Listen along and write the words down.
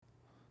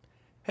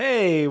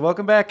Hey,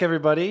 welcome back,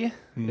 everybody.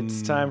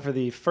 It's time for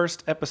the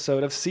first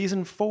episode of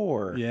Season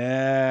 4.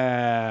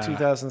 Yeah.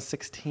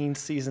 2016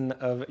 season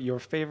of your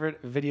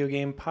favorite video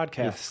game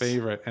podcast. Your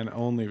favorite and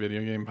only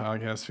video game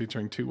podcast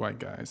featuring two white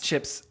guys.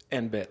 Chips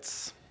and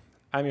Bits.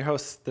 I'm your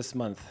host this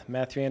month,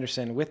 Matthew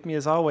Anderson. With me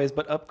as always,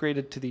 but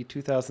upgraded to the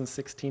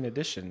 2016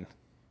 edition,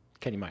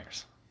 Kenny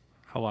Myers.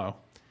 Hello.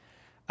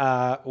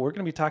 We're going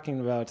to be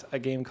talking about a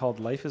game called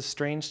Life is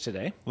Strange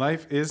today.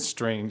 Life is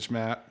strange,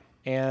 Matt.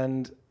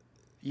 And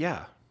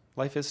yeah,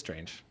 life is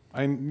strange.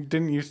 I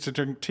didn't used to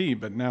drink tea,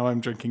 but now I'm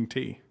drinking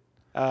tea.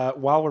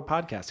 While we're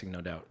podcasting,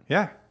 no doubt.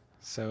 Yeah.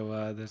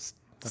 So there's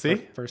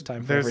first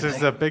time for There's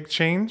everything. a big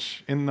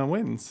change in the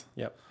winds.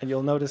 Yep. And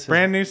you'll notice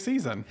Brand new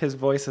season. his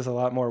voice is a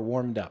lot more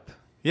warmed up.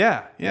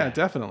 Yeah, Yeah.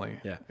 definitely.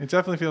 Yeah. It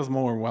definitely feels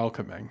more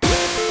welcoming.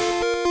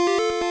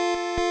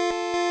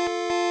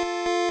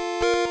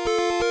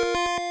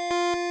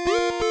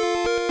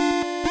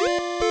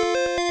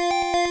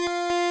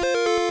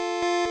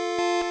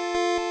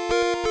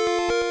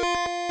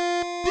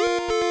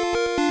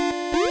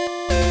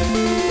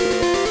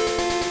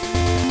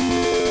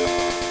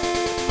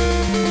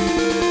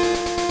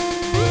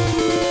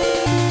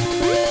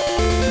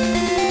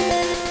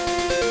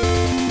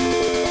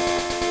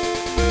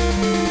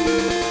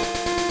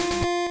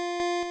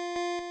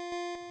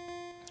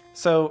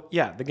 So,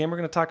 yeah, the game we're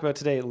going to talk about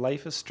today,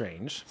 Life is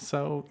Strange.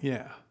 So,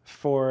 yeah.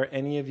 For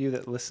any of you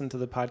that listened to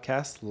the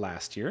podcast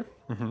last year,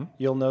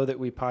 you'll know that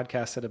we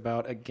podcasted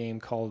about a game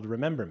called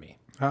Remember Me.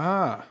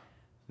 Ah.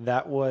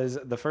 That was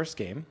the first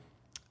game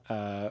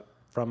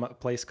from a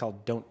place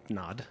called Don't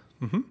Nod.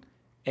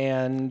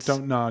 And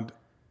Don't Nod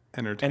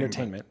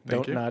Entertainment.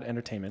 Thank Don't you. Nod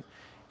Entertainment.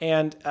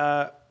 And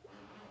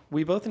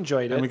we both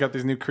enjoyed it. And we got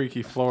these new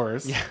creaky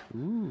floors. Yeah.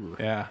 Ooh.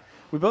 Yeah.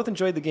 We both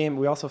enjoyed the game.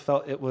 We also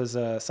felt it was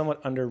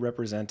somewhat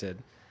underrepresented.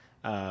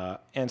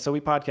 And so we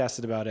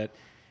podcasted about it.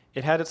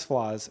 It had its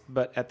flaws,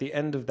 but at the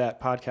end of that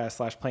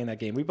podcast / playing that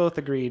game, we both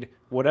agreed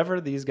whatever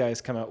these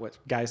guys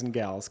and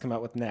gals come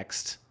out with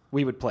next,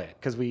 we would play it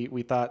because we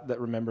thought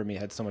that Remember Me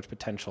had so much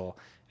potential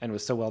and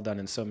was so well done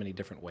in so many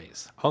different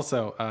ways.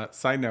 Also,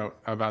 side note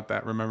about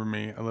that, Remember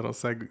Me, a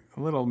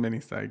little mini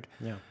seg.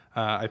 Yeah.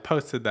 I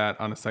posted that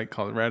on a site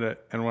called Reddit,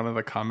 and one of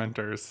the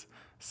commenters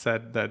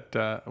said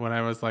that when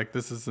I was like,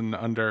 this is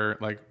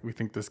we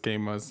think this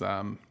game was,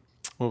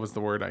 what was the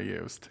word I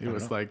used? It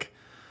was like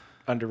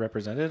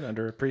Underrepresented,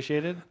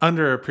 underappreciated.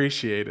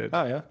 underappreciated.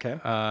 Oh yeah, okay.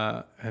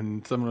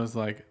 And someone was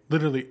like,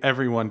 literally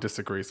everyone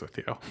disagrees with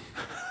you.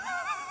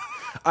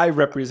 I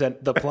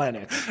represent the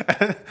planet.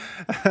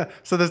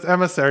 So this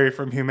emissary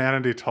from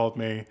humanity told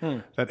me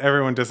that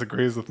everyone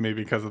disagrees with me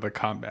because of the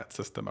combat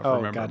system of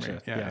Remember gotcha. Me.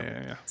 Yeah.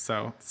 Yeah.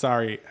 So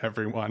sorry,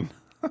 everyone.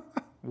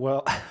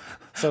 Well,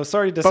 so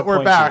sorry to But disappoint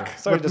we're back, you.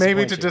 Sorry with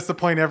maybe to you.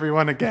 disappoint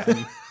everyone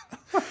again.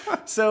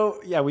 So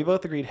yeah, we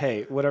both agreed.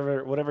 Hey,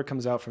 whatever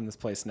comes out from this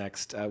place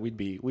next, we'd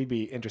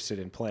be interested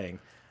in playing.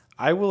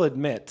 I will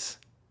admit,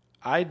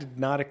 I did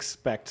not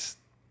expect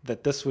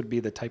that this would be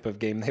the type of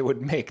game they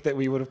would make that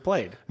we would have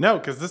played. No,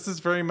 because this is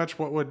very much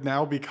what would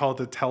now be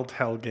called a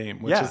telltale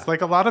game, which Yeah. is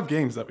like a lot of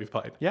games that we've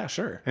played. Yeah,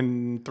 sure.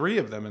 And 3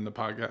 of them in the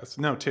podcast.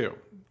 No, 2.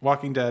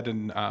 Walking Dead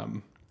and A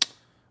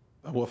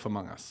Wolf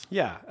Among Us.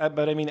 Yeah,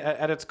 but I mean,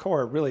 at its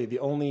core, really, the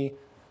only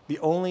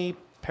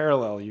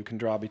parallel you can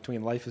draw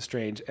between Life is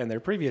Strange and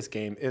their previous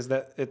game is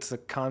that it's a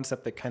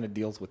concept that kind of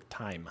deals with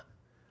time.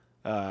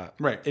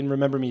 Right. In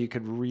Remember Me, you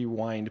could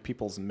rewind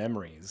people's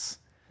memories.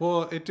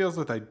 Well, it deals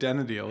with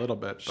identity a little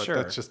bit, but Sure.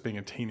 that's just being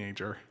a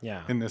teenager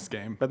Yeah. in this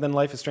game. But then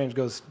Life is Strange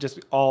goes just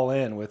all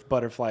in with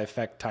butterfly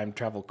effect, time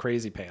travel,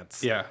 crazy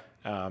pants. Yeah.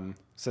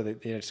 So they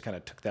just kind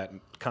of took that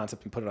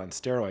concept and put it on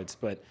steroids.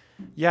 But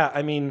yeah,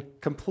 I mean,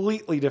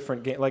 completely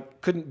different game. Like,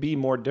 couldn't be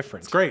more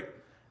different. It's great.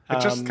 It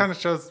just kind of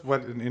shows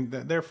what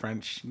they're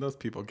French. Those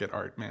people get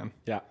art, man.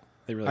 Yeah,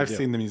 they really I've do.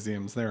 seen the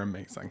museums. They're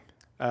amazing.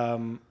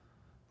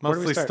 Where do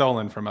Mostly we start?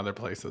 stolen from other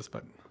places,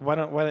 but Why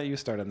don't you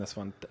start on this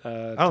one?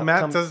 Matt tell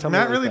me Matt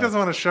what really you doesn't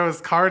want to show his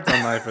cards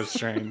on Life is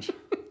Strange.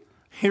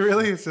 He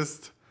really is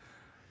just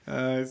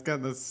he's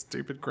got this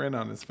stupid grin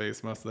on his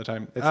face most of the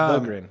time. It's the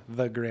grin.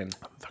 The grin.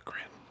 The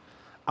grin.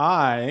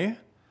 I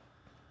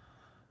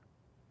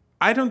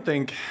don't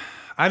think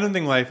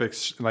Life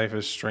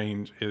is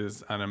Strange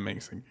is an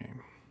amazing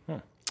game.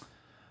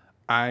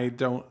 I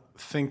don't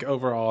think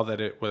overall that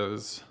it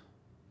was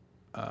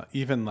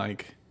even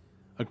like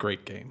a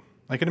great game.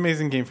 Like an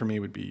amazing game for me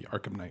would be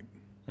Arkham Knight.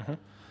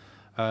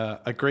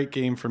 A great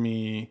game for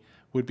me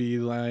would be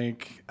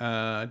like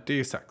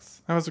Deus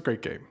Ex. That was a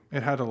great game.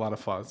 It had a lot of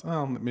flaws.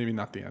 Well, maybe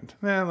not the end.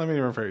 Let me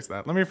rephrase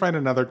that. Let me find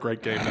another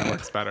great game that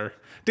looks better.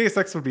 Deus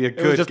Ex would be a good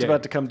game. It was just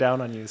about to come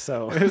down on you,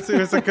 so. It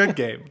was a good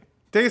game.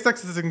 Deus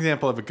Ex is an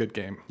example of a good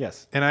game.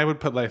 Yes. And I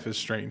would put Life is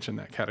Strange in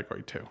that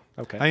category too.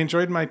 Okay. I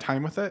enjoyed my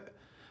time with it,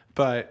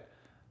 but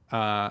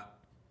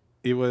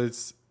it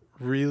was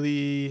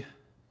really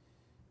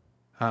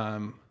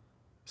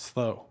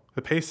slow.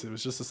 The pace, it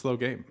was just a slow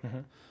game.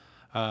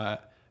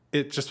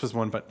 It just was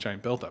one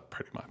giant build-up,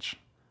 pretty much.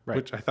 Right.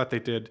 which I thought they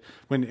did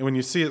when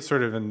you see it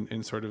sort of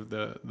in sort of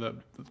the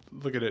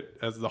look at it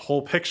as the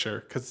whole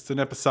picture, because it's an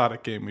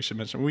episodic game. We should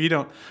mention we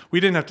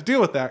didn't have to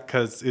deal with that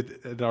because it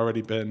had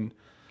already been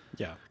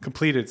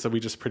completed, so we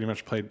just pretty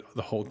much played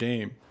the whole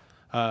game.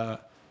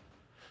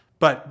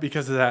 But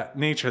because of that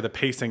nature, the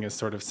pacing is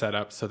sort of set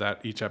up so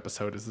that each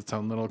episode is its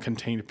own little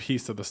contained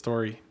piece of the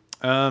story.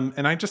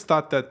 And I just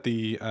thought that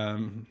the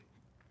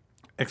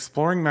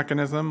exploring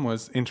mechanism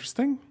was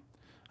interesting.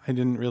 I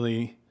didn't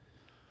really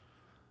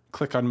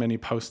click on many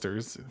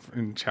posters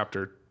in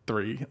chapter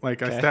 3.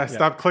 Like I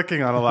stopped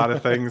clicking on a lot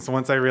of things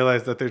once I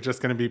realized that they're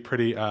just going to be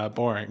pretty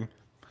boring.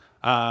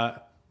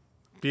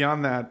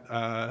 Beyond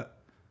that,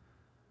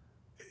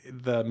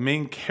 the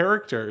main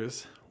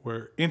characters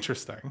were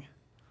interesting.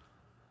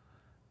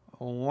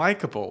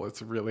 Likeable,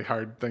 it's a really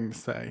hard thing to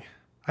say.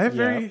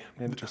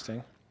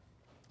 Interesting.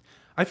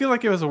 I feel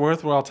like it was a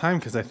worthwhile time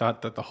because I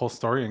thought that the whole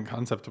story and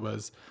concept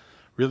was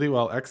really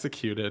well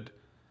executed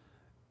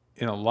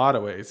in a lot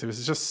of ways. It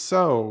was just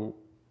so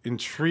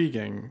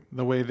intriguing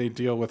the way they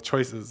deal with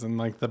choices and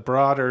like the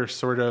broader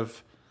sort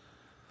of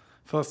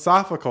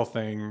philosophical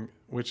thing,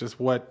 which is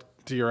what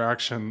do your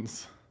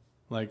actions,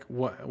 like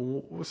what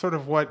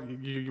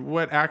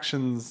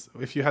actions,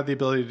 if you had the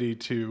ability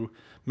to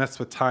mess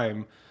with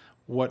time,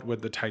 what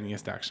would the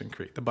tiniest action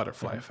create? The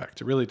butterfly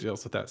effect. It really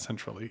deals with that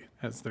centrally,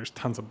 as there's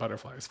tons of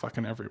butterflies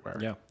fucking everywhere.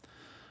 Yeah.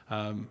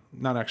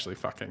 Not actually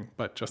fucking,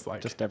 but just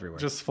everywhere.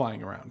 Just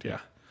flying around.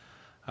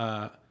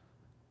 Yeah.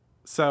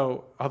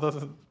 So although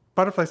the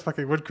butterflies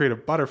fucking would create a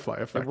butterfly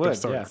effect of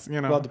sorts,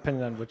 you know. Well,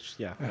 depending on which,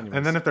 anyways.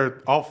 And then if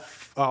they're all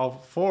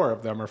 4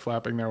 of them are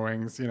flapping their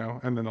wings, you know,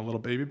 and then the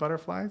little baby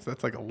butterflies,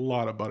 that's like a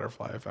lot of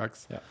butterfly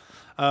effects.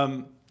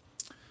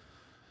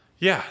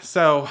 Yeah.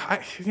 So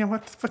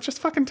but just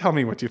fucking tell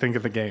me what you think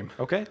of the game.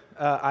 Okay.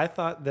 I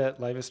thought that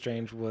Life is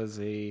Strange was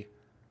a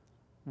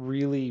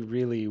really,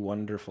 really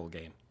wonderful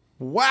game.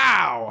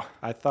 Wow.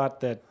 I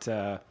thought that,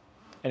 and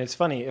it's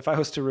funny, if I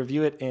was to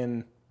review it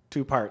in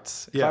 2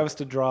 parts, if I was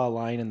to draw a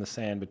line in the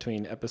sand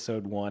between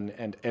episode 1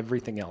 and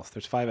everything else,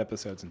 there's 5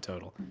 episodes in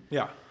total.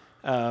 Yeah.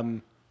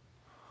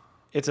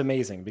 It's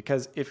amazing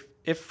because if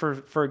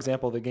for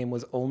example, the game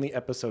was only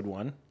episode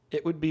 1,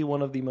 it would be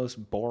one of the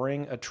most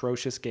boring,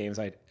 atrocious games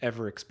I'd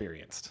ever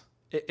experienced.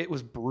 It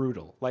was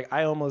brutal. Like,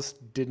 I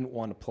almost didn't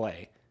want to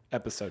play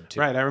episode 2.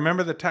 Right. I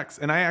remember the text,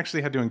 and I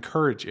actually had to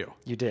encourage you.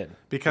 You did.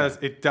 Because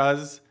it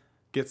does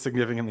get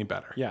significantly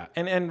better. Yeah.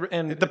 And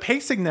the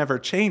pacing never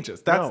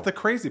changes. That's the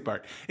crazy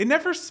part. It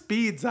never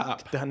speeds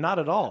up. Not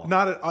at all.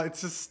 Not at all. It's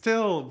just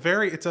still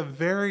it's a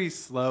very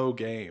slow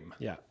game.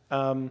 Yeah.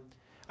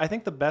 I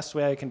think the best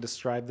way I can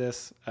describe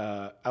this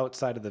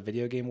outside of the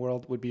video game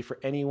world would be for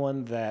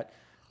anyone that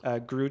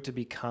grew to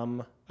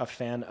become a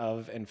fan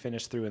of and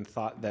finished through and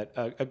thought that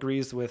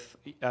agrees with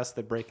us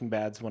that Breaking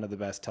Bad's one of the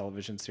best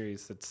television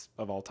series that's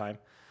of all time.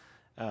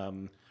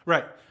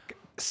 Right.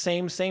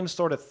 Same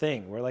sort of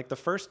thing where like the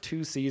first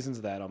 2 seasons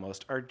of that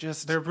almost are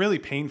just... They're really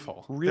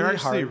painful. Really They're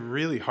actually hard.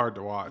 really hard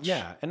to watch.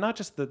 Yeah. And not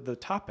just the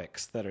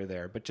topics that are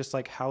there, but just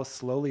like how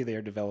slowly they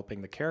are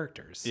developing the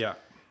characters. Yeah.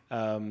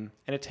 And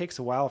it takes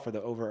a while for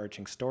the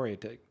overarching story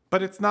to...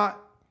 But it's not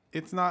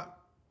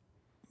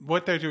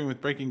what they're doing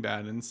with Breaking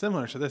Bad, and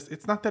similar to this,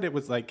 it's not that it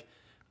was like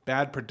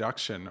bad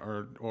production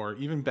or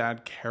even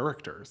bad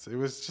characters. It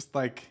was just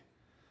like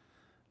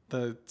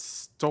the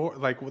story,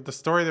 like what the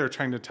story they were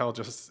trying to tell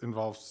just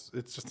involves,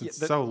 it's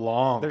so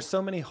long. There's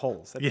so many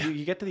holes.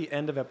 You get to the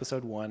end of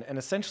episode 1, and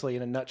essentially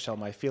in a nutshell,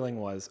 my feeling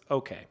was,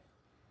 okay,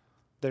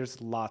 there's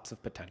lots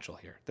of potential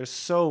here. There's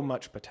so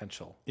much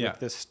potential with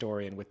this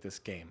story and with this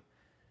game.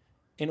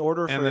 In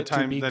order for it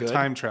to be good, the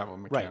time travel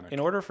mechanic. Right. In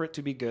order for it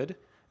to be good,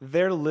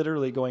 they're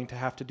literally going to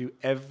have to do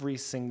every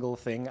single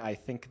thing I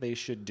think they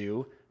should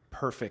do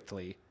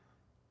perfectly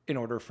in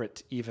order for it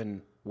to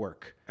even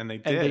work. And they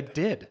did. And they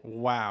did.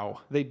 Wow.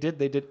 They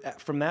did.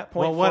 From that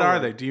point Well, what are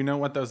they? Do you know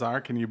what those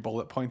are? Can you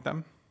bullet point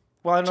them?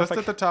 Well, I don't know just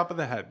at the top of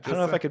the head. I don't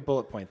know if I could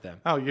bullet point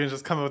them. Oh, you can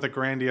just come up with a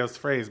grandiose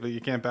phrase, but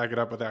you can't back it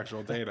up with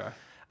actual data.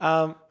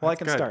 Well, I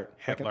can good. start.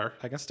 Hitler.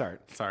 I can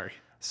start. Sorry.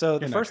 So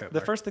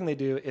the first thing they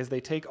do is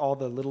they take all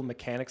the little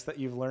mechanics that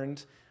you've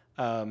learned,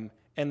 and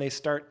they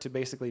start to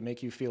basically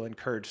make you feel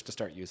encouraged to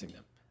start using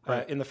them.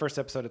 Right. In the first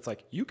episode, it's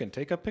like, you can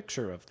take a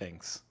picture of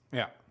things.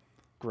 Yeah.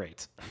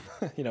 Great.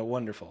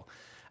 Wonderful.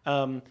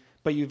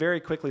 But you very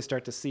quickly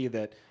start to see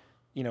that,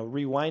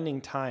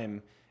 rewinding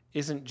time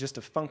isn't just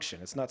a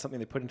function. It's not something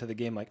they put into the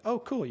game like, oh,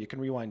 cool, you can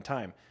rewind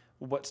time.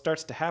 What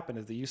starts to happen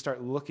is that you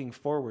start looking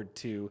forward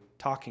to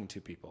talking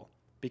to people,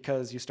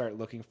 because you start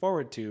looking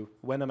forward to,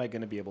 when am I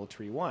going to be able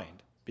to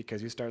rewind?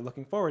 Because you start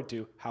looking forward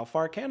to, how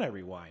far can I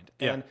rewind?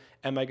 Yeah. And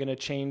am I going to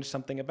change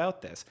something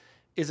about this?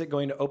 Is it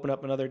going to open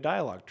up another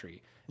dialogue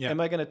tree? Yeah. Am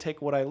I going to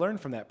take what I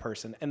learned from that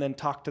person and then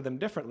talk to them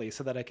differently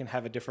so that I can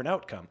have a different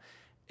outcome?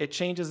 It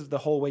changes the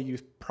whole way you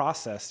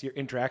process your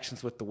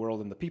interactions with the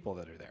world and the people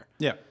that are there.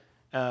 Yeah.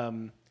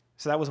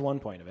 So that was one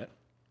point of it.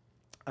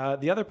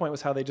 The other point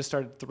was how they just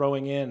started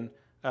throwing in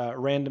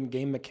random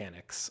game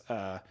mechanics.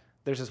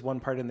 There's this one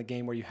part in the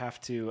game where you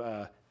have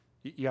to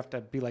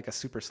be like a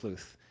super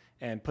sleuth,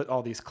 and put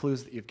all these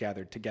clues that you've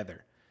gathered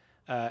together.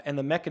 And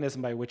the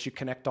mechanism by which you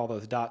connect all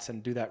those dots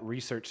and do that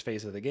research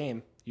phase of the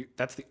game,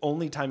 that's the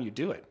only time you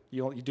do it.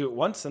 You do it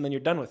once and then you're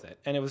done with it.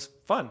 And it was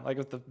fun.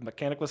 Like the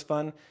mechanic was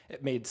fun.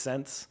 It made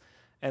sense.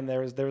 And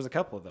there was a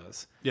couple of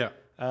those. Yeah.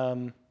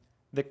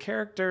 The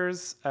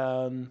characters,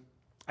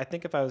 I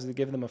think if I was to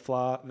give them a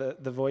flaw,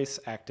 the voice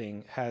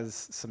acting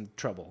has some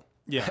trouble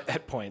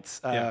at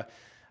points.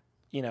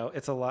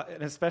 It's a lot.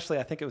 And especially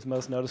I think it was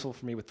most noticeable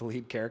for me with the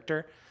lead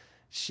character.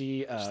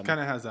 She kind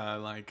of has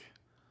a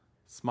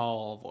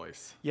small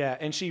voice. Yeah,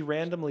 and she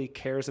randomly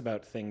cares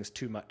about things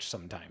too much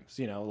sometimes.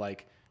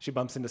 Like she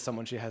bumps into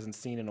someone she hasn't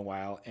seen in a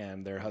while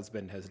and their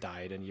husband has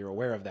died and you're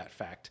aware of that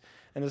fact.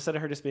 And instead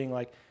of her just being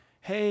like,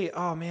 hey,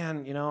 oh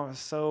man, I'm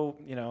so,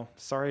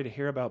 sorry to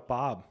hear about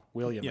Bob.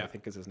 William, I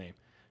think is his name.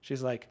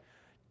 She's like,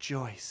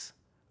 Joyce,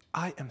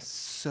 I am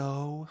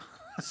so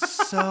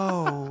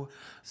sorry.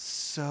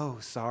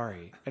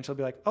 And she'll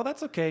be like, oh,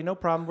 that's okay. No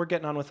problem. We're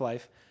getting on with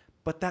life.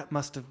 But that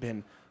must have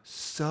been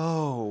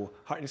so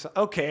hard. And so,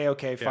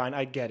 okay, fine.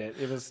 I get it.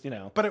 It was,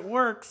 But it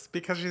works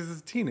because she's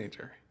a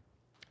teenager.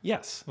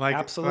 Yes,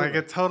 absolutely.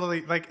 It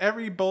totally,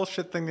 every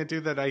bullshit thing they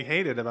do that I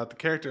hated about the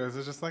characters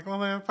is just well,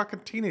 they're a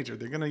fucking teenager.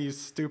 They're going to use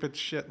stupid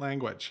shit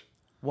language.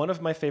 One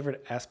of my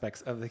favorite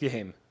aspects of the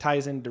game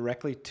ties in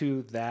directly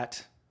to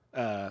that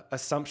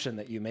assumption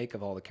that you make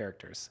of all the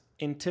characters.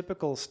 In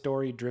typical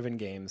story-driven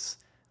games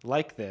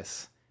like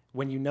this,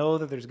 when you know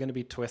that there's going to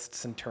be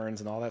twists and turns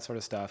and all that sort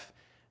of stuff,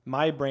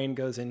 my brain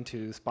goes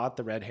into spot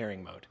the red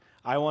herring mode.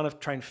 I want to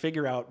try and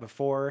figure out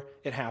before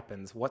it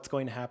happens what's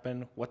going to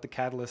happen, what the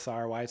catalysts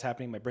are, why it's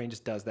happening. My brain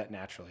just does that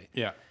naturally.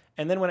 Yeah.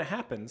 And then when it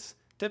happens,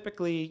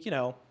 typically,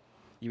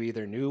 you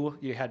either knew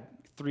you had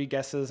 3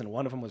 guesses and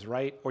one of them was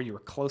right, or you were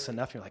close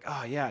enough. You're like,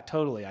 oh yeah,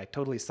 totally. I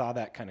totally saw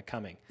that kind of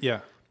coming. Yeah.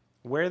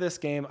 Where this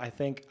game, I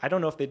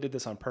don't know if they did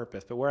this on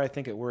purpose, but where I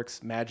think it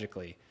works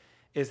magically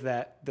is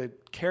that the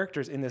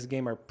characters in this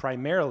game are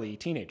primarily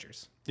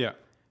teenagers. Yeah.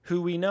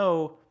 Who we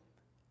know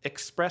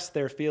express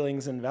their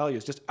feelings and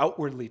values just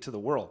outwardly to the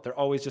world. They're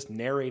always just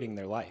narrating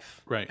their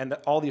life. Right. And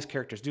all these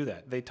characters do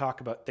that. They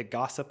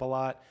gossip a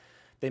lot.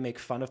 They make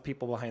fun of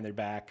people behind their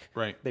back.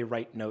 Right. They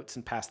write notes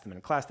and pass them in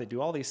class. They do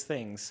all these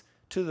things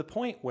to the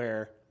point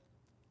where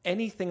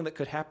anything that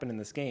could happen in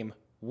this game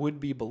would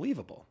be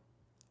believable.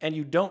 And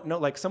you don't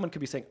know, someone could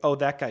be saying, oh,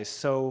 that guy's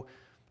so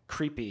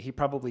creepy. He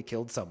probably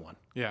killed someone.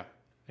 Yeah.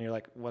 And you're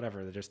like,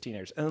 whatever, they're just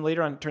teenagers. And then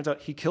later on, it turns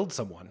out he killed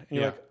someone. And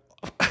you're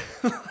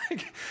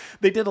like,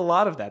 they did a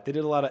lot of that. They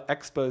did a lot of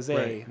expose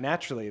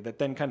naturally that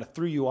then kind of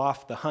threw you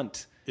off the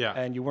hunt. Yeah.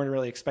 And you weren't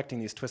really expecting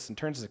these twists and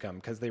turns to come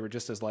because they were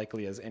just as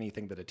likely as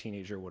anything that a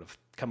teenager would have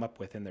come up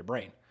with in their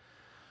brain.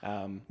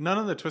 None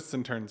of the twists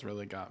and turns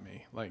really got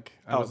me.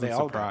 I wasn't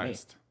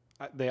surprised.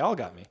 They all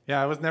got me.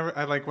 Yeah,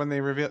 when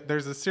they revealed,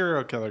 there's a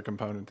serial killer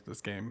component to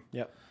this game.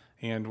 Yep.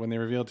 And when they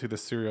revealed who the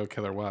serial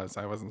killer was,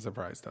 I wasn't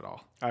surprised at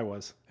all. I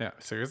was. Yeah,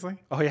 seriously?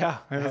 Oh, yeah.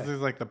 This is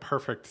the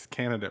perfect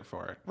candidate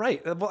for it.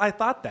 Right. Well, I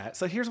thought that.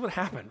 So here's what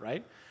happened,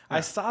 right? Yeah.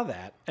 I saw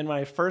that, and when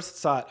I first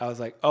saw it, I was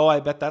like, oh,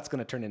 I bet that's going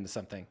to turn into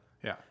something.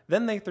 Yeah.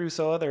 Then they threw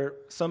so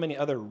many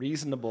other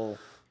reasonable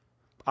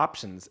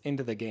options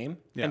into the game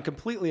and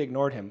completely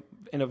ignored him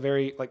in a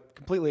very,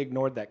 completely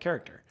ignored that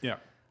character. Yeah.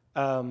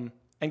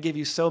 And gave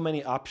you so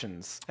many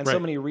options and so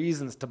many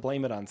reasons to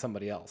blame it on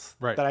somebody else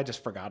that I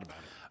just forgot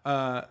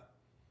about it.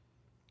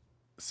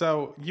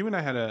 So you and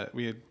I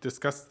we had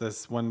discussed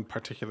this one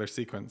particular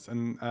sequence,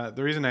 and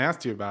the reason I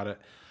asked you about it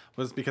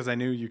was because I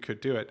knew you could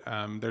do it.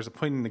 There's a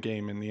point in the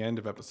game in the end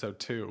of episode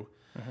 2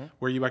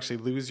 where you actually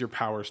lose your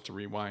powers to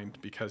rewind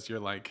because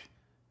you're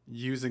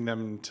using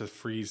them to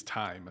freeze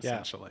time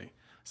essentially. Yeah.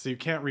 So you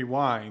can't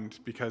rewind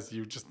because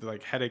you just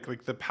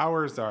headache. The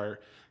powers are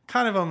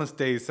kind of almost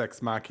Deus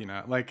Ex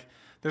Machina.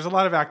 There's a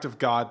lot of act of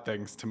God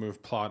things to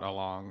move plot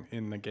along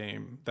in the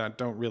game that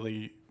don't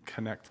really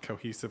connect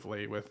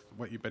cohesively with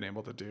what you've been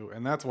able to do.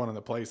 And that's one of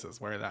the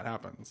places where that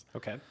happens.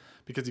 Okay.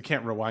 Because you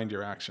can't rewind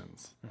your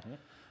actions. Mm-hmm.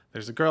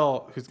 There's a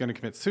girl who's going to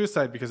commit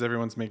suicide because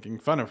everyone's making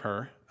fun of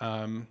her.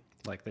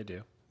 Like they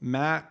do.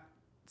 Matt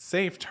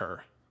saved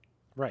her.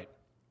 Right.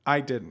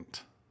 I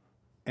didn't.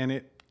 And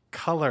it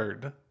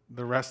colored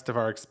the rest of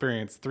our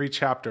experience, 3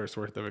 chapters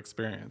worth of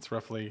experience,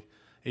 roughly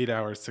 8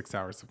 hours, 6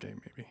 hours of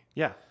game maybe.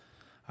 Yeah.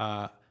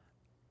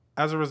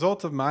 As a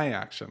result of my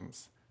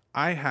actions,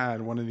 I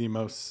had one of the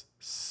most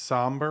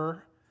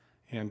somber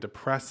and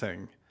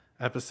depressing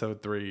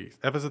episode 3.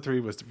 Episode 3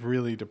 was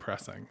really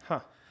depressing.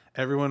 Huh.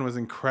 Everyone was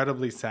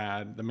incredibly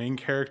sad. The main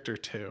character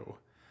too.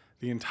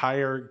 The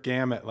entire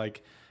gamut,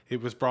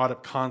 it was brought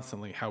up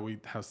constantly how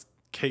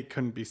Kate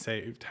couldn't be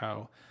saved,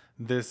 how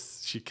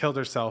she killed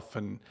herself,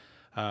 and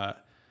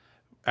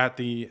at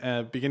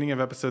the beginning of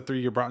episode 3,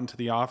 you're brought into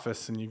the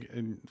office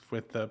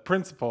with the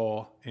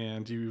principal,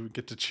 and you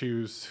get to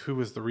choose who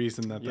was the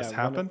reason that this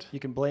happened.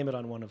 You can blame it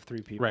on one of 3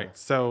 people. Right.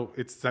 So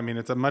it's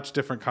a much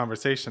different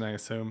conversation, I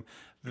assume,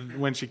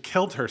 when she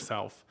killed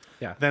herself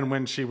than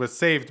when she was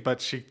saved,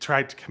 but she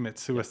tried to commit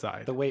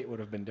suicide. The weight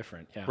would have been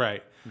different. Yeah.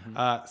 Right.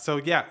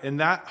 Mm-hmm. And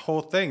that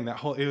whole thing,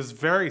 it was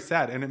very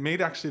sad, and it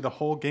made actually the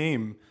whole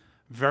game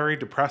very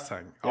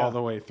depressing all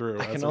the way through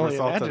as a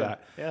result of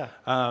that. Yeah.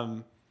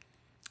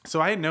 So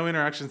I had no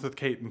interactions with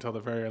Kate until the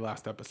very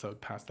last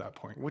episode past that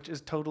point. Which is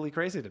totally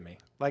crazy to me.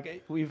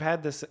 Like, we've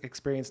had this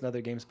experience in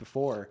other games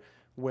before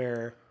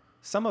where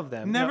some of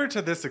them... Never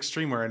to this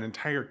extreme where an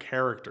entire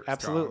character is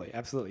Absolutely. gone.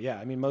 Absolutely. Yeah.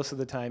 I mean, most of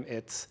the time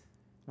it's...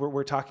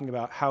 We're talking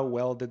about how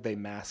well did they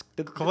mask...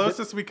 The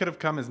closest we could have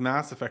come is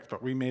Mass Effect,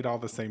 but we made all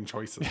the same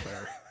choices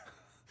there.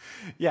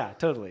 Yeah,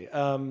 totally.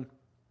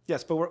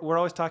 Yes, but we're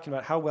always talking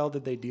about how well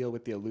did they deal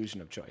with the illusion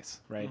of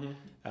choice, right?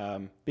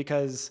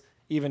 Because...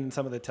 Even in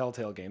some of the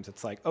Telltale games,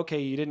 it's like,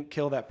 okay, you didn't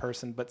kill that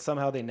person, but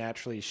somehow they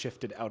naturally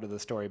shifted out of the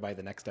story by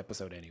the next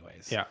episode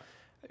anyways. Yeah.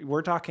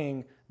 We're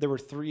talking, there were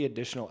 3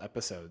 additional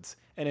episodes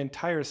and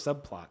entire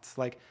subplots.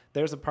 Like,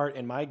 there's a part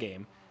in my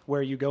game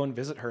where you go and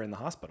visit her in the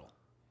hospital.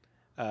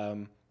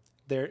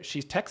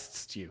 She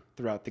texts you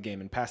throughout the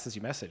game and passes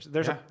you message.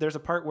 There's a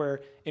part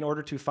where in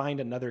order to find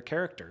another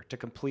character to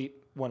complete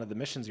one of the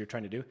missions you're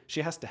trying to do,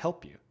 she has to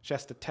help you. She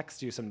has to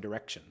text you some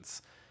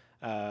directions.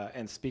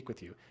 And speak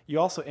with you.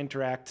 You also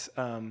interact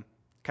kind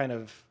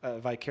of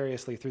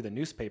vicariously through the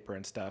newspaper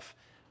and stuff.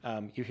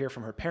 You hear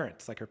from her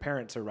parents. Like, her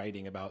parents are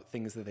writing about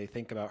things that they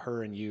think about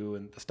her and you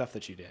and the stuff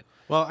that you did.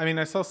 Well, I mean,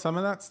 I saw some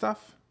of that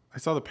stuff. I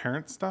saw the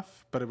parent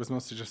stuff, but it was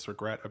mostly just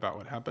regret about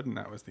what happened, and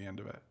that was the end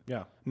of it.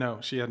 Yeah. No,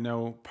 she had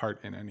no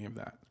part in any of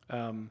that.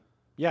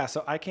 Yeah,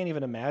 so I can't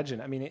even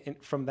imagine. I mean,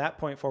 from that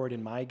point forward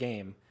in my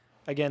game,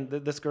 again,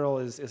 this girl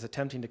is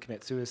attempting to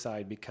commit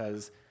suicide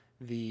because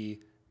the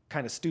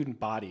kind of student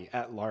body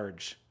at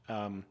large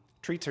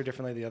treats her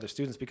differently than the other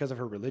students because of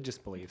her religious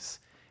beliefs,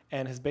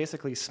 and has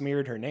basically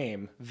smeared her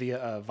name via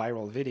a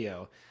viral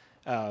video.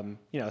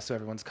 So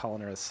everyone's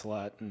calling her a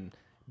slut and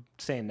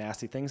saying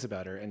nasty things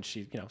about her, and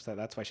she, so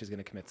that's why she's going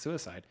to commit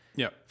suicide.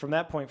 Yeah. From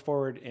that point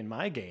forward in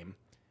my game,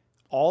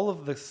 all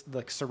of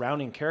the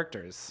surrounding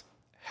characters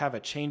have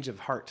a change of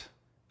heart.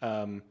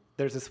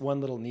 There's this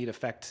one little neat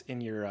effect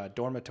in your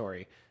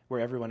dormitory where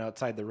everyone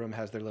outside the room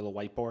has their little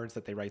whiteboards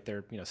that they write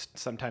their,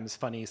 sometimes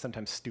funny,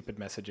 sometimes stupid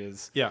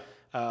messages. Yeah.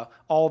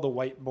 All the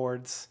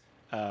whiteboards,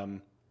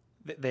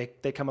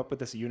 they come up with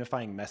this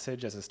unifying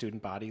message as a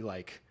student body,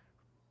 like,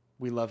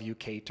 we love you,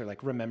 Kate, or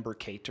like, remember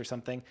Kate or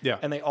something. Yeah.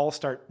 And they all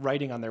start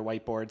writing on their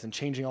whiteboards and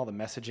changing all the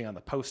messaging on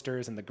the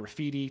posters, and the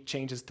graffiti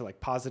changes to like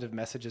positive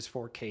messages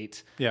for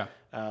Kate. Yeah.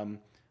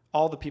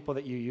 All the people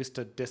that you used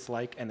to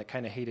dislike and that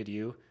kind of hated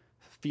you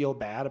feel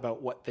bad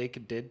about what they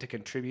did to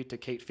contribute to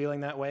Kate feeling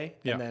that way,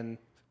 and then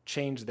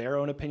change their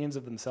own opinions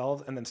of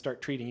themselves and then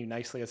start treating you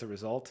nicely as a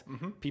result.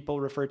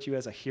 People refer to you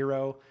as a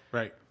hero.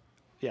 Right.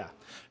 Yeah.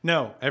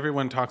 No,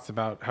 everyone talks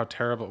about how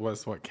terrible it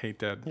was what Kate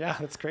did. Yeah,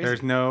 that's crazy.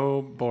 There's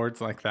no boards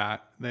like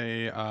that.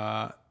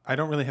 I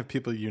don't really have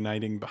people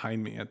uniting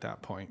behind me at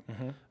that point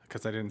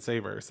because I didn't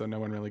save her, so no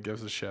one really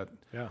gives a shit.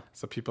 Yeah.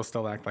 So people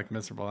still act like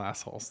miserable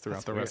assholes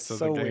throughout the rest of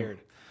so the game.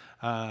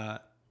 Weird.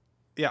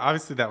 Yeah,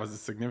 obviously that was a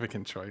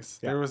significant choice.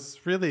 Yeah. There was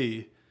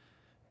really,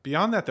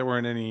 beyond that, there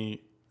weren't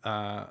any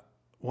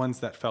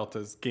ones that felt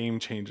as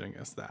game-changing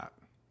as that.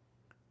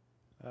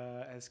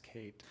 As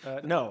Kate.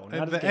 No,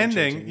 not the as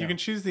ending, no. you can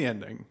choose the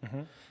ending.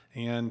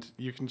 And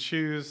you can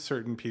choose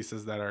certain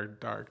pieces that are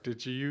dark.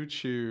 Did you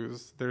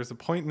choose, there's a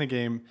point in the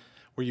game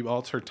where you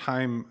alter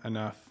time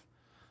enough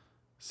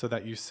so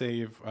that you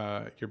save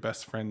your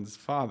best friend's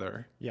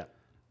father. Yeah.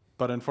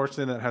 But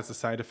unfortunately, that has the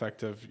side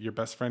effect of your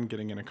best friend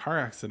getting in a car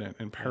accident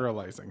and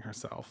paralyzing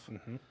herself.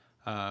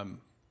 And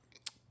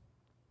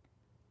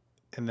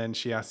then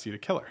she asks you to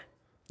kill her.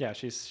 Yeah,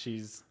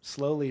 she's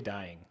slowly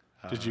dying.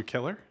 Did you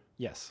kill her?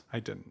 Yes.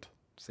 I didn't.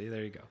 See,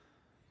 there you go.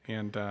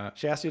 And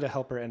She asked you to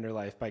help her end her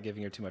life by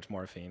giving her too much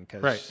morphine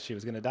because Right. she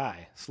was going to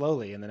die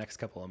slowly in the next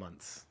couple of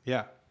months.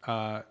 yeah,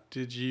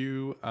 did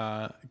you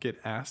get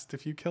asked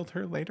if you killed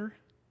her later?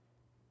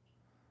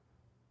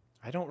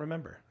 I don't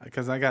remember.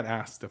 Because I got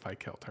asked if I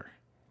killed her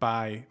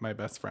by my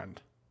best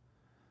friend.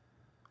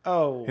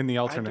 Oh. In the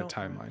I alternate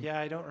don't timeline. Yeah,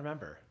 I don't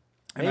remember.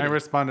 And I Maybe.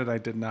 responded, I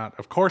did not.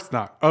 Of course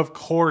not. Of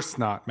course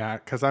not,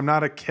 Matt, because I'm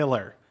not a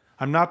killer.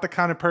 I'm not the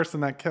kind of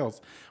person that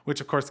kills,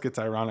 which of course gets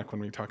ironic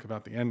when we talk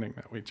about the ending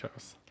that we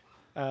chose.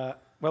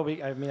 Well,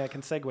 I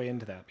can segue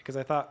into that because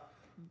I thought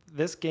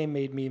this game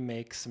made me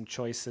make some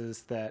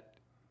choices that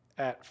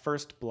at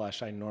first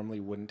blush I normally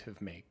wouldn't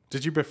have made.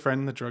 Did you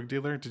befriend the drug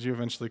dealer? Did you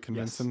eventually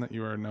convince Yes. him that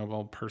you were a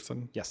noble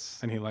person? Yes.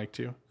 And he liked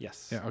you?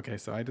 Yes. Yeah, okay,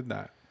 so I did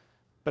that.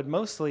 But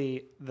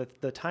mostly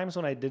the times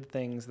when I did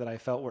things that I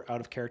felt were out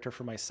of character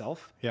for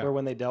myself were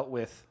when they dealt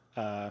with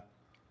the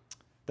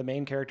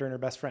main character and her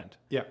best friend.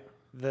 Yeah.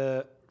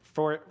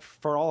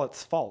 For all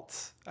its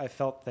faults, I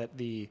felt that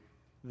the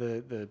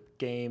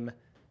game,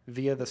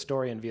 via the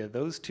story and via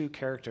those two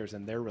characters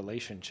and their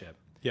relationship,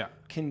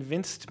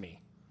 convinced me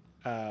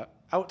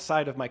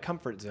outside of my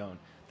comfort zone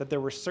that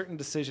there were certain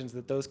decisions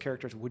that those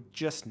characters would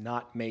just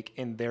not make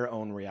in their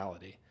own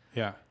reality.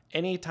 Yeah.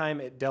 Anytime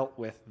it dealt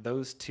with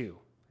those two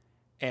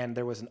and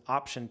there was an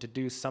option to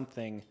do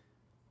something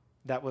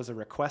that was a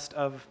request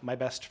of my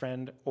best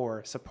friend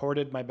or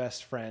supported my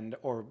best friend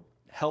or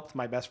helped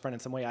my best friend in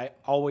some way, I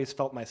always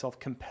felt myself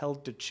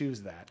compelled to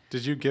choose that.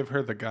 Did you give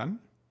her the gun?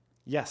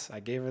 Yes, I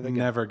gave her the gun.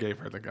 Never gave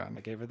her the gun.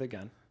 I gave her the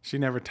gun. She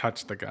never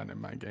touched the gun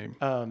in my game.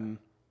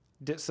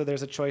 So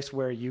there's a choice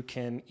where you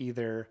can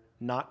either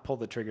not pull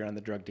the trigger on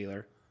the drug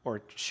dealer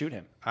or shoot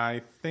him.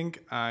 I think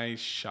I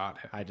shot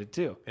him. I did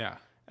too. Yeah.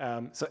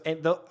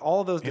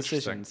 All of those Interesting.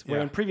 decisions, where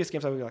Yeah. in previous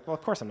games I would be like, well,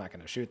 of course I'm not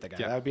going to shoot the guy.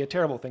 Yeah. That would be a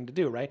terrible thing to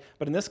do, right?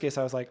 But in this case,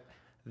 I was like,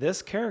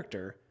 this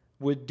character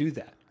would do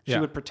that. She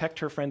Yeah. would protect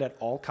her friend at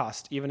all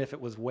costs, even if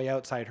it was way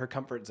outside her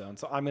comfort zone.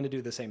 So I'm going to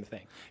do the same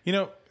thing. You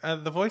know,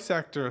 the voice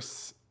actor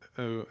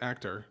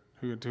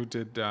who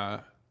did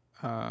The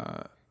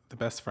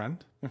Best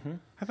Friend,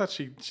 I thought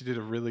she did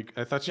a really.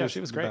 I thought she was she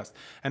was the great. best.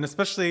 And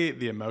especially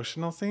the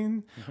emotional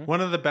scene. One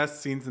of the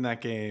best scenes in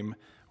that game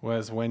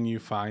was when you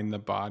find the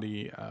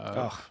body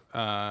of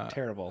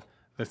Terrible.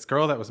 this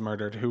girl that was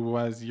murdered, who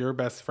was your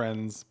best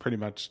friend's pretty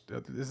much.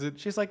 Is it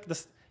She's like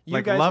this. You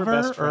like guys were lover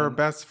best or friend.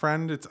 best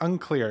friend? It's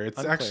unclear.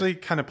 It's actually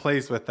kind of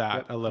plays with that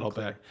Yep, a little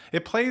unclear. bit.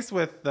 It plays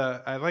with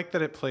the. I like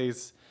that it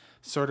plays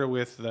sort of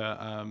with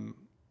the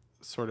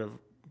sort of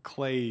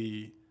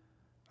clay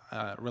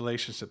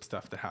relationship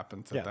stuff that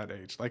happens at that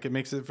age. Like it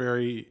makes it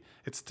very.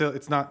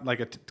 It's not like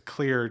a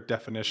clear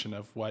definition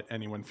of what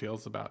anyone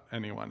feels about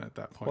anyone at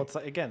that point. Well, it's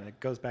like, again,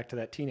 it goes back to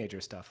that teenager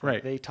stuff. Like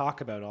Right. They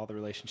talk about all the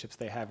relationships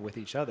they have with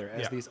each other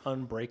as Yeah. these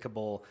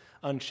unbreakable,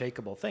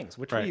 unshakable things,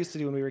 which Right. we used to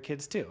do when we were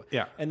kids too.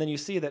 Yeah. And then you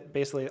see that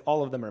basically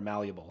all of them are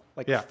malleable,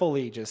 like Yeah.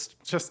 fully just.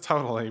 Just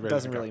totally ready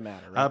Doesn't to go. really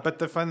matter, right? But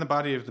to find the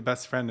body of the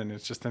best friend, and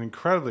it's just an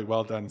incredibly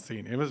well done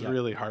scene. It was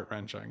really heart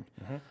wrenching.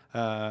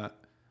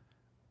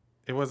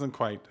 It wasn't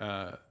quite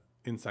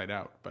Inside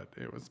Out, but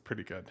it was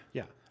pretty good.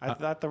 Yeah, I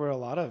thought there were a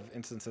lot of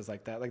instances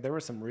like that. Like there were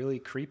some really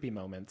creepy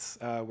moments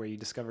where you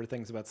discover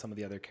things about some of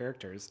the other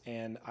characters,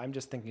 and I'm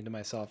just thinking to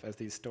myself as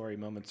these story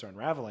moments are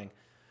unraveling,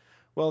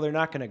 well, they're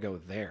not going to go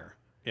there,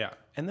 Yeah.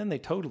 and then they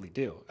totally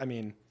do. I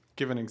mean,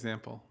 Give an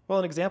example. well,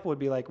 an example would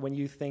be like when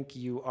you think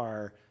you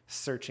are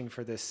searching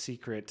for this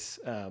secret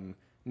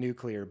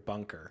nuclear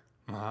bunker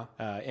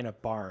in a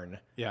barn.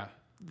 Yeah.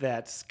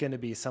 That's going to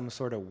be some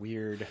sort of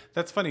weird.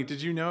 That's funny.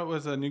 Did you know it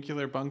was a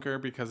nuclear bunker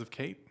because of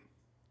Kate?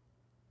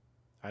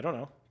 I don't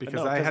know.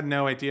 Because I had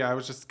no idea. I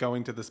was just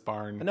going to this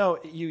barn. No,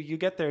 you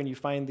get there and you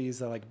find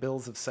these like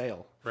bills of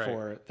sale Right.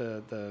 for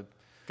the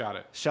Got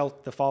it.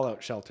 the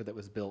fallout shelter that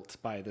was built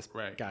by this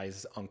Right.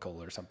 guy's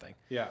uncle or something.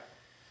 Yeah.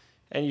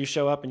 And you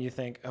show up and you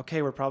think,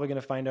 okay, we're probably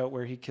going to find out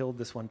where he killed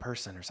this one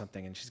person or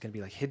something, and she's going to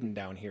be like hidden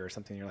down here or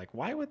something. And you're like,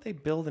 why would they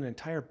build an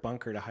entire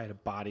bunker to hide a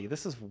body?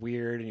 This is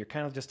weird. And you're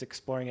kind of just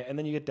exploring it, and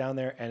then you get down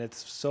there and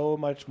it's so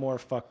much more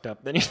fucked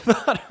up than you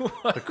thought it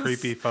was. The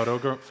creepy photo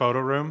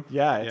room.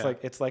 Yeah,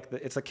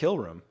 it's a kill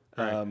room.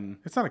 Right.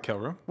 It's not a kill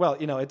room. Well,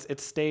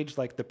 it's staged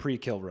like the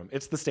pre-kill room.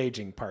 It's the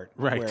staging part,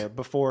 Right. where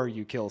before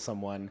you kill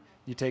someone,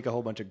 you take a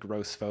whole bunch of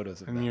gross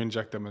photos of And them. you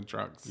inject them with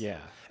drugs. Yeah,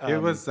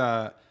 It was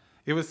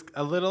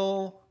a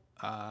little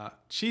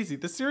cheesy.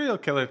 The serial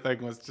killer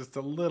thing was just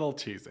a little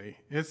cheesy.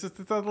 It's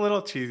a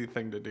little cheesy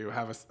thing to do.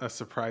 Have a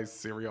surprise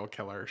serial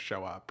killer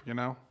show up. You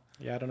know.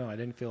 Yeah, I don't know. I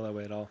didn't feel that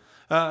way at all.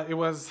 It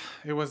was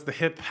the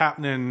hip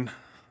happening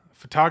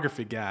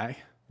photography guy.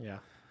 Yeah,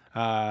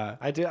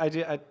 I do.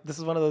 This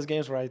is one of those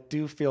games where I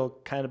do feel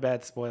kind of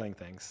bad spoiling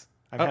things.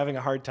 I'm having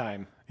a hard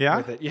time Yeah?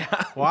 with it.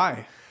 Yeah.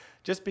 Why?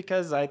 Just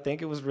because I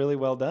think it was really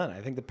well done.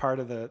 I think the part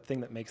of the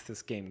thing that makes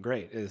this game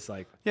great is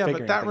like Yeah, but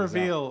figuring that things out.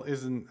 reveal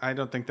isn't. I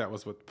don't think that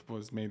was what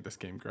was made this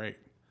game great.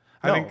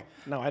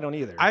 No, I don't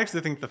either. I actually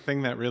think the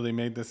thing that really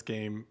made this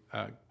game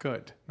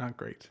good, not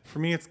great. For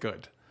me, it's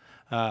good.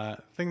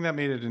 Thing that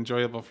made it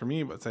enjoyable for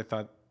me was I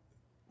thought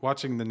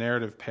watching the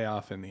narrative pay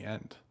off in the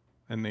end.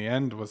 And the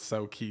end was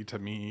so key to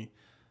me.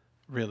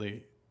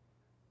 Really,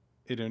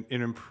 it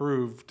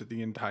improved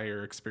the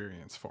entire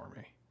experience for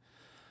me.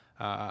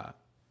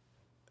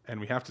 And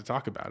we have to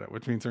talk about it,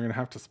 which means we're going to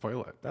have to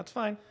spoil it. That's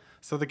fine.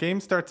 So the game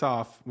starts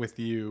off with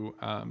you.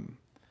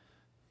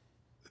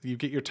 You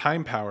get your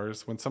time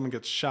powers when someone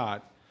gets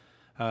shot,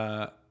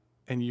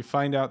 and you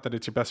find out that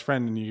it's your best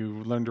friend, and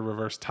you learn to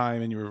reverse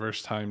time, and you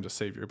reverse time to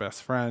save your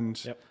best friend.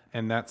 Yep.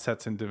 And that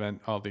sets into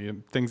event all the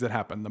things that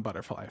happen, the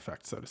butterfly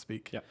effect, so to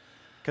speak. Yep.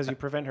 Because you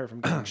prevent her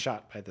from getting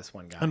shot by this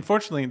one guy.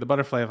 Unfortunately, the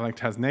butterfly effect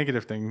has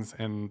negative things,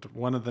 and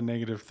one of the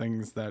negative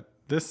things that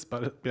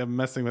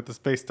messing with the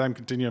space-time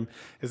continuum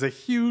is a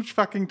huge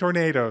fucking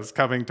tornadoes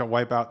coming to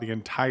wipe out the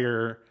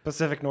entire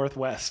Pacific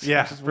Northwest.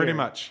 Yeah, which is pretty weird.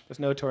 much. There's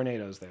no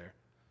tornadoes there.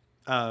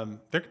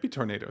 There could be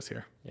tornadoes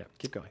here. Yeah,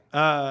 keep going.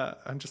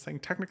 I'm just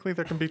saying, technically,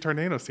 there can be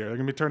tornadoes here. There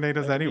can be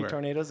tornadoes anywhere.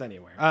 Tornadoes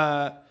anywhere.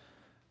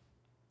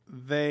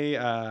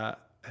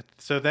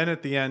 So then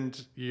at the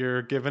end,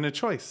 you're given a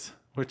choice,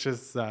 which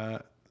is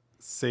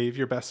save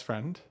your best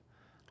friend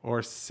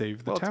or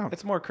save the town.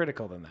 It's more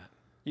critical than that.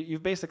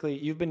 You've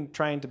been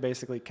trying to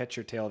basically catch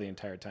your tail the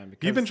entire time.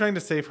 Because You've been trying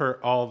to save her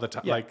all the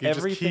time. Yeah, like you just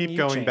everything keep you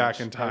going change, back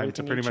in time to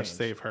everything pretty you much change.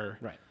 save her.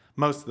 Right.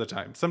 Most of the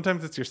time.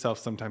 Sometimes it's yourself,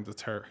 sometimes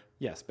it's her.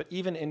 Yes, but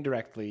even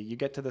indirectly, you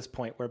get to this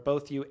point where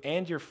both you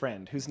and your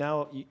friend, who's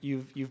now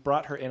you've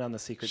brought her in on the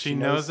secret. She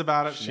knows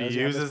about it. She knows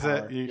you have this uses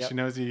power. it. Yep. She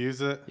knows you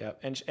use it.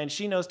 Yep. And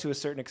she knows to a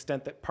certain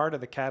extent that part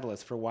of the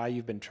catalyst for why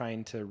you've been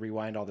trying to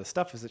rewind all this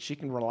stuff is that she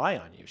can rely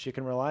on you. She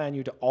can rely on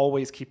you to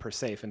always keep her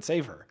safe and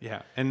save her.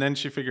 Yeah. And then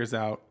she figures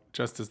out,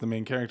 just as the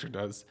main character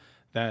does,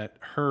 that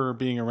her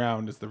being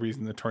around is the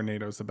reason the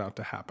tornado is about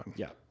to happen.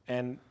 Yeah.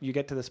 And you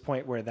get to this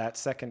point where that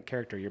second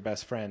character, your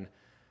best friend,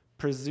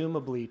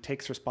 presumably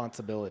takes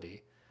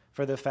responsibility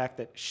for the fact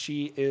that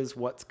she is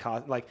what's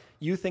caused. Like,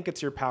 you think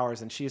it's your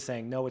powers, and she's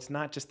saying, no, it's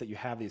not just that you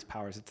have these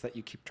powers, it's that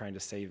you keep trying to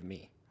save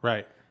me.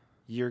 Right.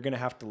 You're going to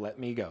have to let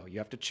me go. You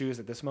have to choose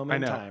at this I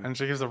moment know. in time. And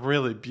she gives a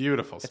really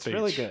beautiful speech. It's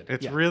really good.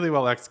 It's Yeah. really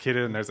well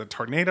executed, and there's a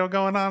tornado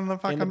going on in the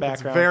fucking background.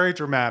 It's very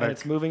dramatic. And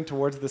it's moving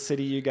towards the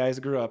city you guys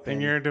grew up in.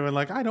 And you're doing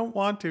like, I don't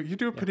want to. You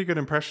do a pretty good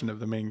impression of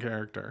the main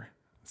character.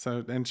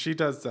 So, and she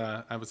does,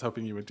 I was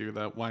hoping you would do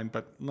the whine,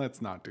 but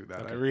let's not do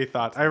that. Okay.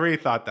 I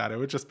rethought that. It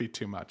would just be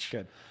too much.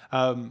 Good.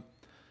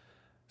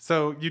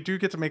 So you do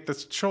get to make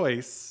this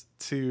choice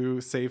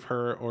to save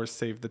her or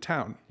save the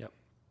town. Yep.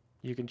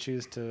 You can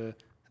choose to,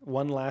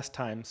 one last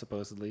time,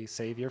 supposedly,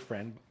 save your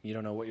friend. You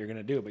don't know what you're going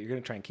to do, but you're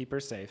going to try and keep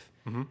her safe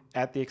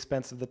at the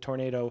expense of the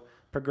tornado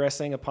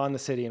progressing upon the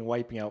city and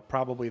wiping out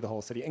probably the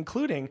whole city,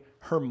 including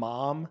her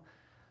mom,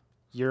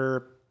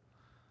 your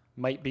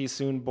might be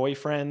soon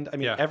boyfriend. I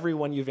mean,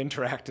 everyone you've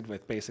interacted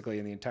with basically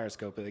in the entire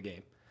scope of the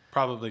game.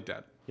 Probably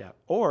dead. Yeah.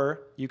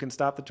 Or you can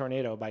stop the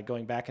tornado by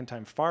going back in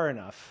time far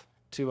enough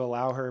to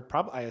allow her,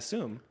 I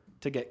assume,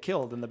 to get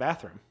killed in the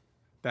bathroom.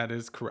 That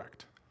is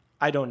correct.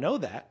 I don't know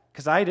that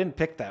because I didn't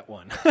pick that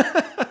one.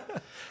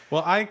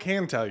 Well, I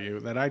can tell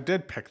you that I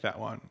did pick that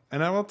one.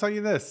 And I will tell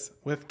you this,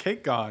 with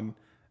Kate gone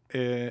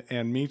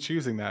and me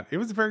choosing that, it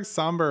was a very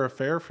somber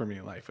affair for me,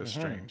 Life is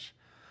Strange.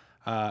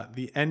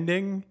 The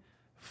ending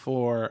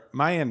for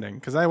my ending,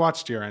 because I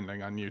watched your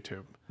ending on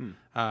YouTube,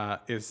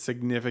 is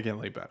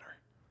significantly better.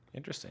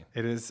 Interesting.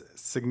 It is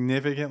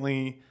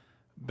significantly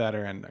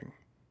better ending.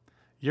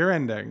 Your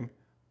ending,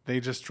 they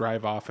just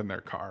drive off in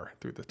their car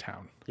through the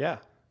town. Yeah.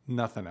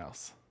 Nothing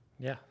else.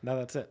 Yeah. No,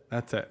 that's it.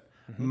 That's it.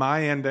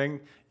 My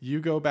ending,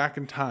 you go back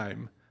in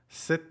time,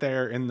 sit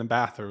there in the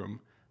bathroom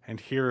and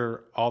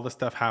hear all the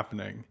stuff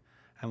happening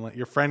and let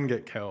your friend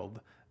get killed.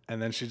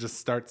 And then she just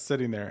starts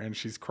sitting there and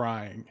she's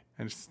crying.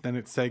 And then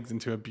it segs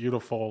into a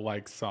beautiful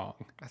song.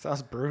 That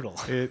sounds brutal.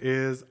 It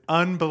is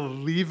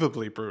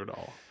unbelievably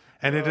brutal.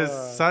 And it is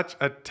such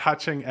a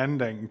touching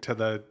ending to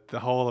the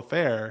whole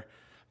affair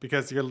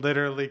because you're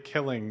literally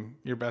killing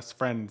your best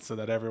friend so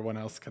that everyone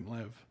else can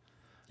live.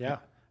 Yeah.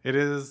 It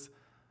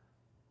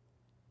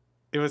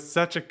was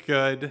such a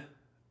good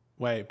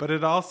way, but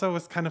it also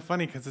was kind of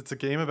funny because it's a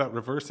game about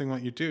reversing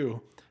what you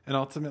do. And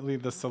ultimately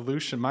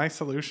my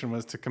solution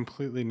was to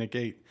completely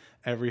negate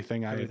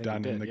everything I had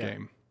done in the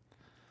game.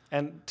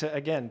 And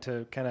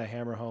to kind of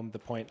hammer home the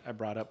point I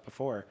brought up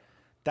before,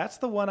 that's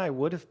the one I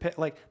would have picked.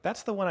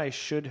 That's the one I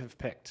should have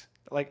picked.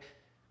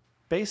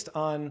 Based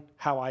on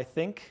how I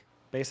think,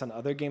 based on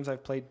other games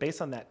I've played,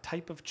 based on that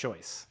type of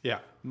choice. Yeah.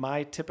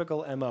 My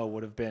typical MO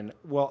would have been,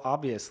 well,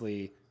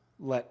 obviously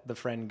let the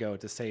friend go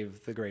to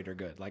save the greater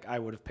good. I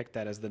would have picked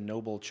that as the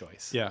noble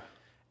choice. Yeah.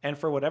 And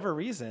for whatever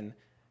reason,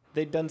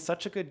 they'd done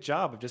such a good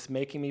job of just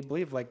making me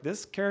believe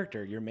this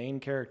character, your main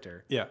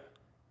character,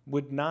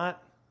 would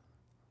not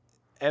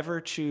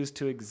ever choose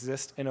to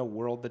exist in a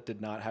world that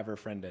did not have her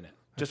friend in it.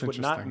 Just would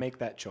not make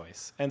that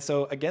choice. And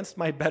so against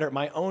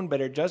my own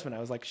better judgment, I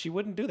was like, she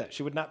wouldn't do that.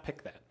 She would not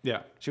pick that.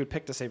 Yeah. She would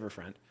pick to save her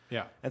friend.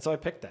 Yeah. And so I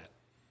picked that.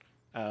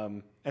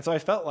 And so I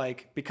felt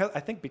like,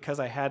 because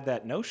I had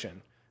that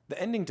notion,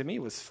 the ending to me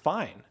was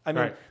fine. I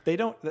mean, they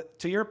don't,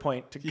 to your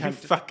point,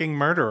 fucking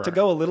murderer. To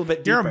go a little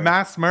bit deeper. You're a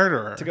mass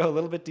murderer. To go a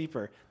little bit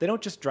deeper. They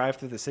don't just drive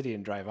through the city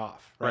and drive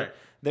off. Right.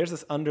 There's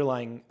this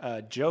underlying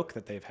joke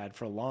that they've had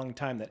for a long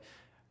time that,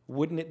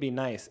 wouldn't it be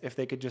nice if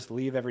they could just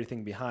leave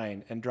everything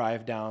behind and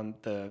drive down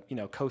the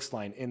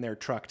coastline in their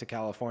truck to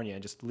California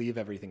and just leave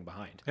everything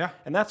behind? Yeah.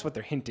 And that's what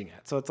they're hinting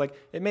at. So it's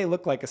it may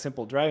look like a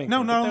simple driving thing.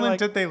 No, not only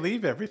did they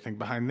leave everything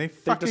behind, they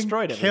fucking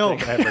destroyed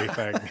killed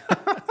everything.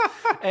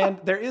 And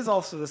there is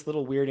also this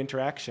little weird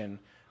interaction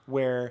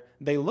where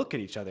they look at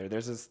each other.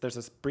 There's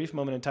this brief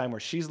moment in time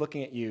where she's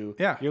looking at you,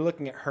 you're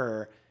looking at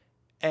her,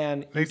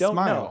 and you don't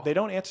know. They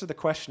don't answer the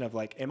question of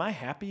am I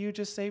happy you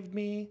just saved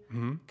me?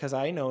 Because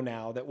I know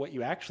now that what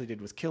you actually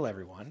did was kill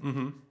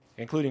everyone,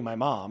 including my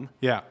mom.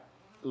 Yeah.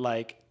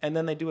 And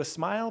then they do a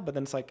smile, but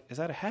then it's is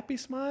that a happy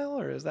smile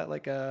or is that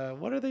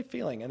what are they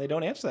feeling? And they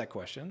don't answer that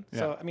question. Yeah.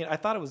 So, I mean, I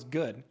thought it was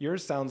good.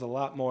 Yours sounds a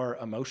lot more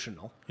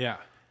emotional. Yeah.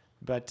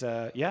 But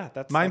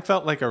that's mine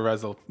felt like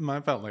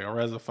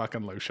a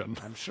fucking Lucian.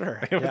 I'm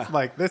sure. It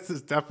was this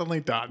is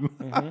definitely done.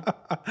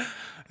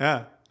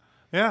 Yeah.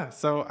 Yeah.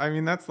 So I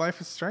mean that's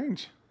Life is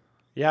Strange.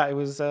 Yeah, it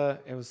was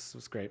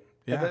great.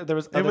 Yeah, There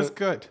was it was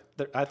good.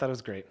 I thought it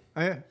was great.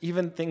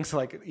 Even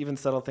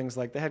subtle things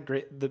like they had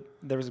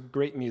there was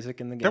great music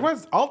in the game. There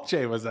was Alt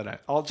J was in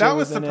it. Alt J that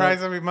was was in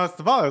surprising me most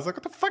of all. I was like,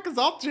 what the fuck is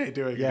Alt J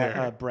doing here?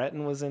 Yeah,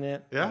 Breton was in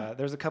it. Yeah.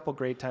 There's a couple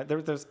great times.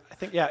 There's I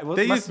think it was,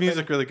 they used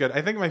music really good.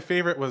 I think my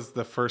favorite was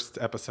the first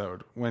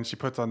episode when she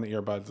puts on the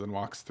earbuds and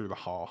walks through the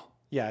hall.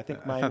 Yeah, I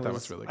think mine thought that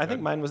was really good. I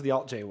think mine was the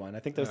Alt J one. I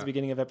think that was the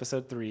beginning of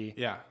episode 3.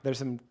 Yeah. There's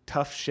some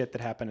tough shit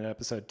that happened in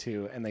episode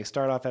 2, and they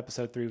start off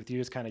episode 3 with you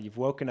just you've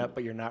woken up,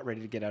 but you're not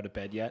ready to get out of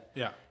bed yet.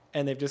 Yeah.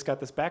 And they've just got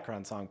this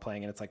background song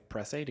playing, and it's like,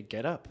 press A to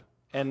get up.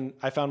 And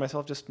I found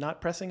myself just not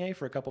pressing A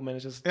for a couple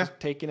minutes, just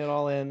taking it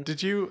all in.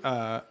 Did you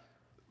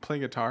play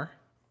guitar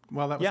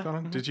while that was going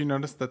on? Mm-hmm. Did you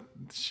notice that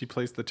she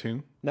plays the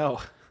tune? No.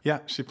 Yeah,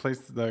 she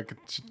plays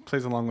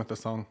along with the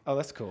song. Oh,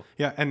 that's cool.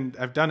 Yeah, and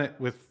I've done it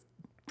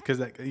because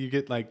you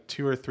get like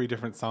 2 or 3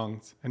 different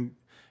songs, and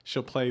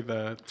she'll play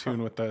the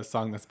tune with the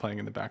song that's playing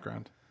in the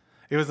background.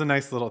 It was a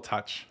nice little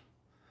touch.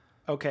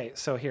 Okay,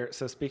 so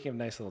speaking of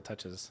nice little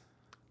touches,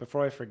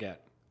 before I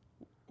forget,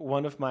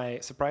 one of my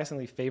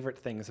surprisingly favorite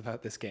things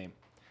about this game.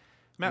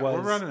 Matt, we're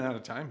running out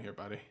of time here,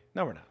 buddy.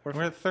 No, we're not.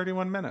 We're at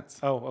 31 minutes.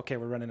 Oh, okay,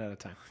 we're running out of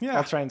time. Yeah.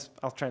 I'll try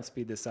and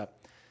speed this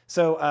up.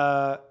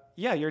 So,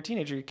 you're a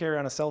teenager. You carry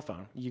around a cell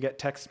phone. You get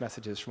text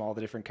messages from all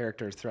the different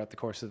characters throughout the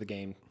course of the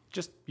game,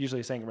 just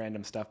usually saying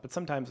random stuff. But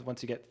sometimes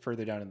once you get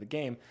further down in the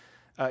game,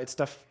 it's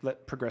stuff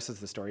that progresses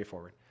the story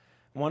forward.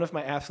 One of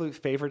my absolute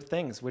favorite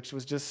things, which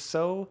was just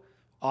so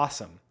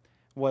awesome,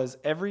 was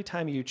every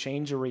time you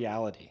change a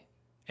reality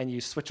and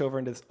you switch over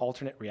into this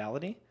alternate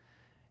reality,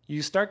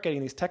 you start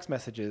getting these text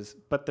messages,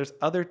 but there's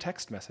other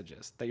text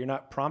messages that you're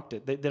not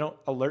prompted. They don't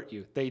alert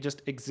you. They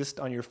just exist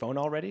on your phone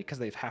already because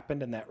they've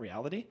happened in that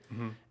reality.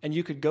 Mm-hmm. And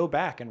you could go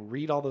back and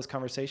read all those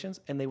conversations,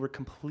 and they were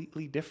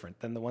completely different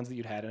than the ones that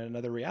you'd had in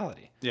another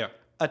reality. Yeah.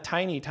 A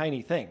tiny,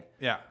 tiny thing.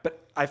 Yeah.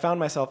 But I found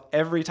myself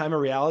every time a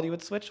reality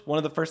would switch, one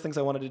of the first things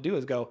I wanted to do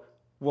is go,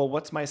 well,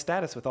 what's my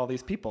status with all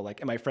these people? Like,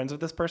 am I friends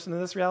with this person in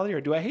this reality, or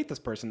do I hate this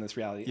person in this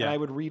reality? Yeah. And I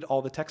would read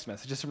all the text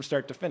messages from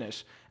start to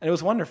finish. And it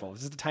was wonderful. It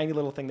was just a tiny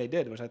little thing they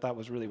did, which I thought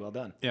was really well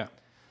done. Yeah.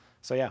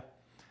 So, yeah,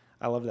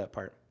 I love that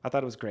part. I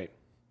thought it was great.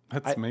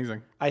 That's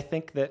amazing. I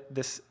think that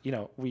this,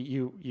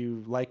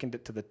 you likened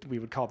it to we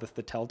would call this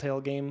the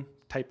Telltale game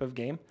type of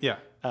game. Yeah.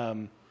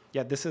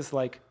 This is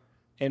like,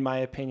 in my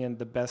opinion,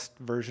 the best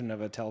version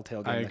of a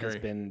Telltale game that has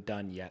agree. been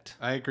done yet.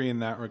 I agree in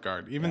that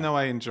regard, even though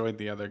I enjoyed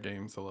the other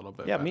games a little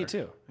bit better. Me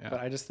too. Yeah.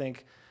 But I just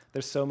think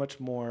there's so much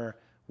more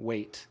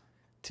weight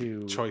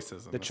to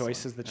choices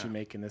that you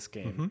make in this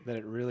game that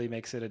it really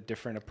makes it a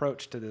different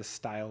approach to this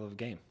style of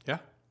game. Yeah.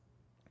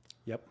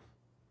 Yep.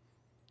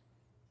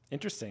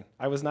 Interesting.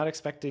 I was not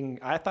expecting,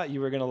 I thought you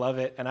were going to love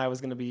it, and I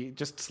was going to be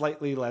just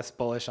slightly less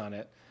bullish on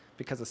it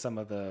because of some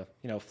of the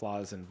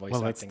flaws in voice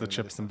acting. Well, it's the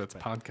Chips and Bits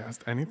podcast.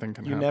 Anything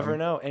can happen. You never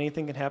know.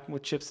 Anything can happen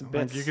with Chips and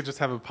Bits. Like you could just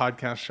have a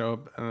podcast show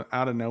up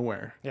out of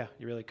nowhere. Yeah,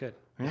 you really could.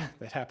 Yeah,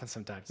 that happens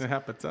sometimes. It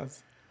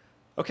happens.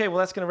 Okay, well,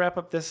 that's going to wrap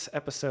up this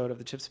episode of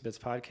the Chips and Bits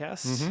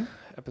podcast,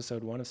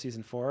 episode 1 of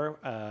season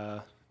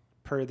 4.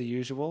 Per the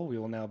usual, we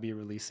will now be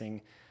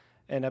releasing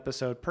an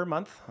episode per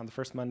month on the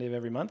first Monday of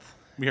every month.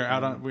 We are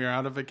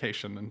out of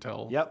vacation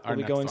until we'll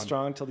be going one.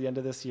 strong until the end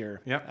of this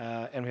year. Yep.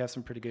 And we have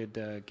some pretty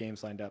good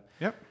games lined up.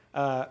 Yep.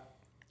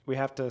 We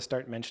have to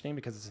start mentioning,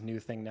 because it's a new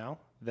thing now,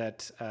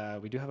 that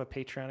we do have a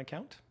Patreon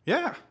account.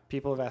 Yeah.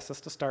 People have asked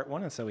us to start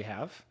one, and so we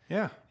have.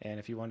 Yeah. And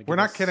if you want to, we're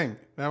not kidding.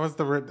 That was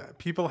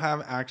people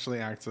have actually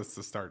access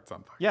to start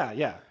something.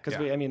 Yeah. Because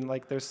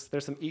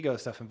there's some ego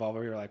stuff involved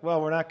where we were like,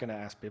 well, we're not going to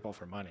ask people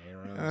for money.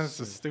 That's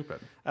just stupid.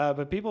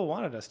 But people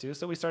wanted us to,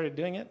 so we started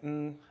doing it,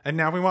 and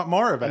now we want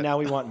more of it. And now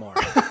we want more.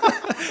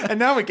 And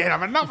now we can't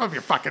have enough of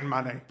your fucking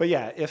money. But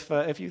yeah,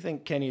 if you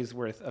think Kenny's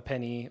worth a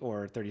penny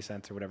or 30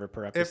 cents or whatever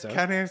per episode, if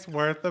Kenny's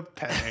worth a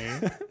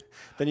penny,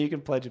 then you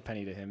can pledge a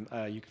penny to him.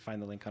 You can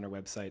find the link on our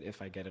website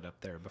if I get it up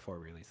there before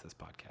we release this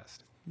podcast.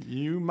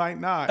 You might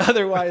not.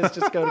 Otherwise,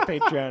 just go to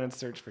Patreon and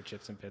search for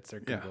Chips and Bits or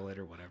Google it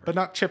or whatever. But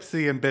not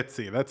Chipsy and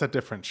Bitsy. That's a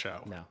different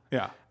show. No.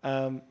 Yeah.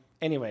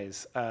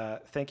 Anyways,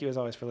 thank you as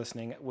always for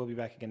listening. We'll be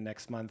back again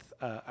next month.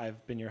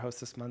 I've been your host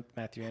this month,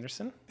 Matthew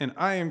Anderson. And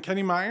I am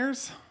Kenny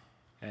Myers.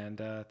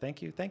 And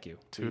thank you.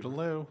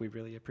 Toodaloo. We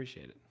really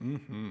appreciate it.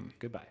 Mm-hmm.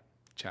 Goodbye.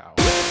 Ciao.